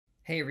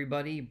Hey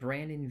everybody,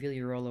 Brandon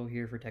Vigliarolo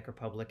here for Tech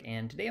Republic,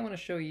 and today I want to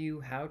show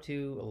you how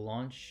to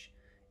launch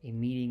a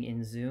meeting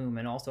in Zoom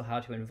and also how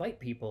to invite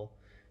people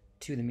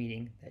to the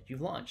meeting that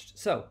you've launched.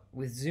 So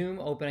with Zoom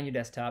open on your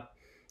desktop,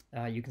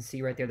 you can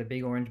see right there the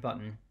big orange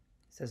button.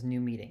 It says New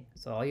Meeting.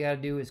 So all you got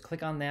to do is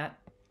click on that,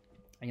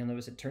 and you'll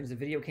notice it turns the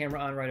video camera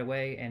on right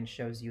away and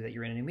shows you that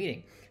you're in a new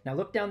meeting. Now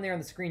look down there on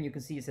the screen, you can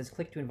see it says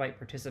Click to Invite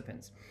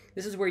Participants.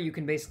 This is where you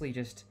can basically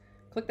just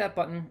click that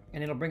button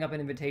and it'll bring up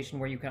an invitation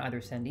where you can either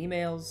send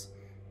emails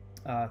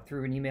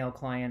through an email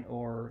client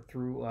or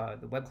through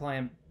the web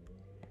client,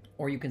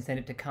 or you can send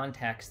it to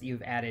contacts that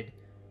you've added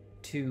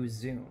to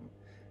Zoom.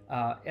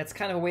 It's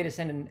kind of a way to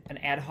send an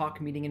ad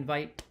hoc meeting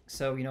invite.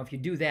 So, if you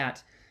do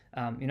that,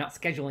 you're not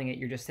scheduling it,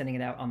 you're just sending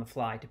it out on the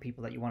fly to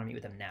people that you want to meet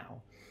with them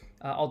now.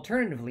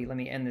 Alternatively, let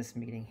me end this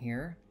meeting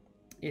here.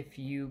 If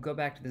you go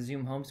back to the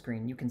Zoom home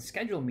screen, you can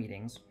schedule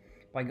meetings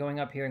by going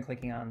up here and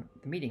clicking on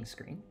the meeting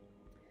screen.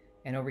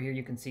 And over here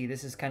you can see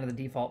this is kind of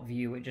the default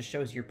view. It just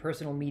shows your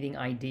personal meeting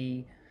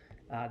ID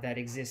that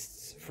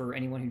exists for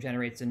anyone who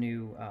generates a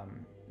new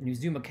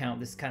Zoom account.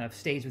 This kind of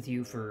stays with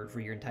you for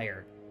your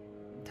entire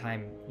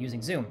time using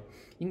Zoom.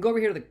 You can go over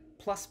here to the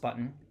plus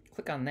button,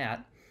 click on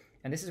that,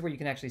 and this is where you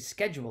can actually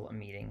schedule a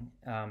meeting.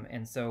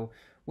 And so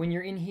when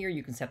you're in here,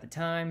 you can set the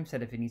time,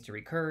 set if it needs to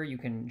recur, you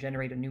can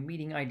generate a new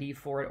meeting ID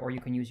for it, or you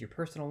can use your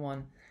personal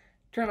one.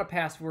 Turn on a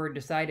password,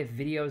 decide if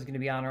video is going to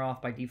be on or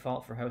off by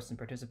default for hosts and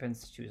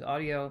participants, choose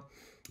audio,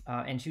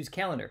 and choose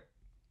calendar.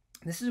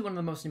 This is one of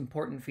the most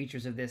important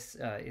features of this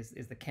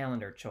is the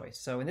calendar choice.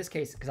 So in this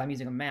case, because I'm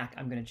using a Mac,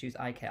 I'm going to choose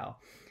iCal.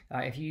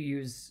 If you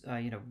use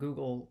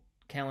Google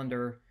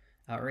Calendar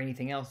or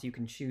anything else, you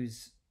can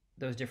choose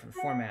those different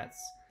formats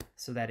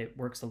so that it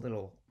works a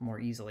little more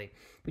easily.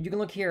 But you can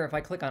look here, if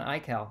I click on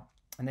iCal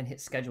and then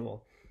hit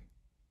schedule,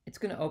 it's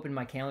going to open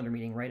my calendar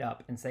meeting right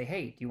up and say,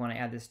 hey, do you want to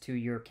add this to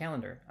your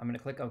calendar? I'm going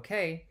to click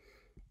OK.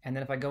 And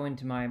then if I go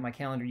into my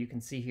calendar, you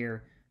can see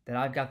here that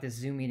I've got this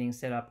Zoom meeting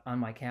set up on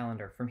my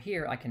calendar. From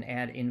here, I can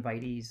add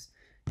invitees,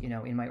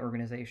 in my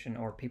organization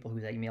or people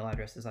whose email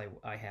addresses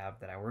I have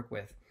that I work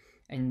with.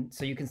 And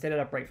so you can set it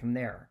up right from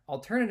there.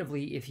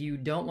 Alternatively, if you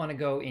don't want to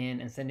go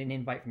in and send an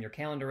invite from your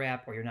calendar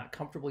app, or you're not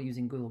comfortable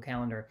using Google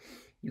Calendar,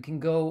 you can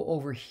go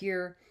over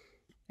here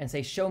and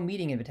say Show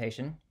Meeting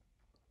Invitation.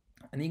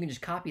 And then you can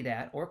just copy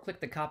that or click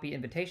the Copy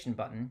Invitation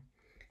button.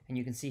 And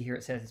you can see here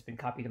it says it's been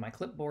copied to my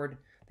clipboard.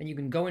 Then you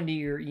can go into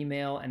your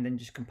email and then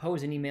just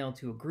compose an email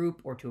to a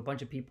group or to a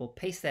bunch of people,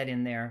 paste that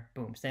in there,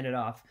 boom, send it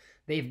off.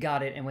 They've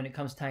got it, and when it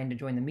comes time to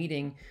join the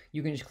meeting,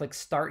 you can just click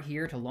Start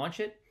here to launch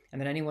it,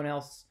 and then anyone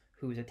else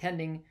who's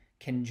attending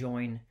can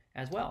join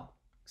as well.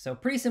 So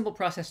pretty simple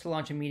process to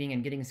launch a meeting,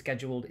 and getting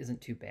scheduled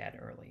isn't too bad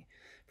early.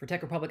 For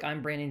Tech Republic,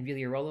 I'm Brandon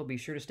Vigliarolo. Be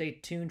sure to stay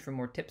tuned for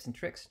more tips and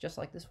tricks just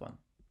like this one.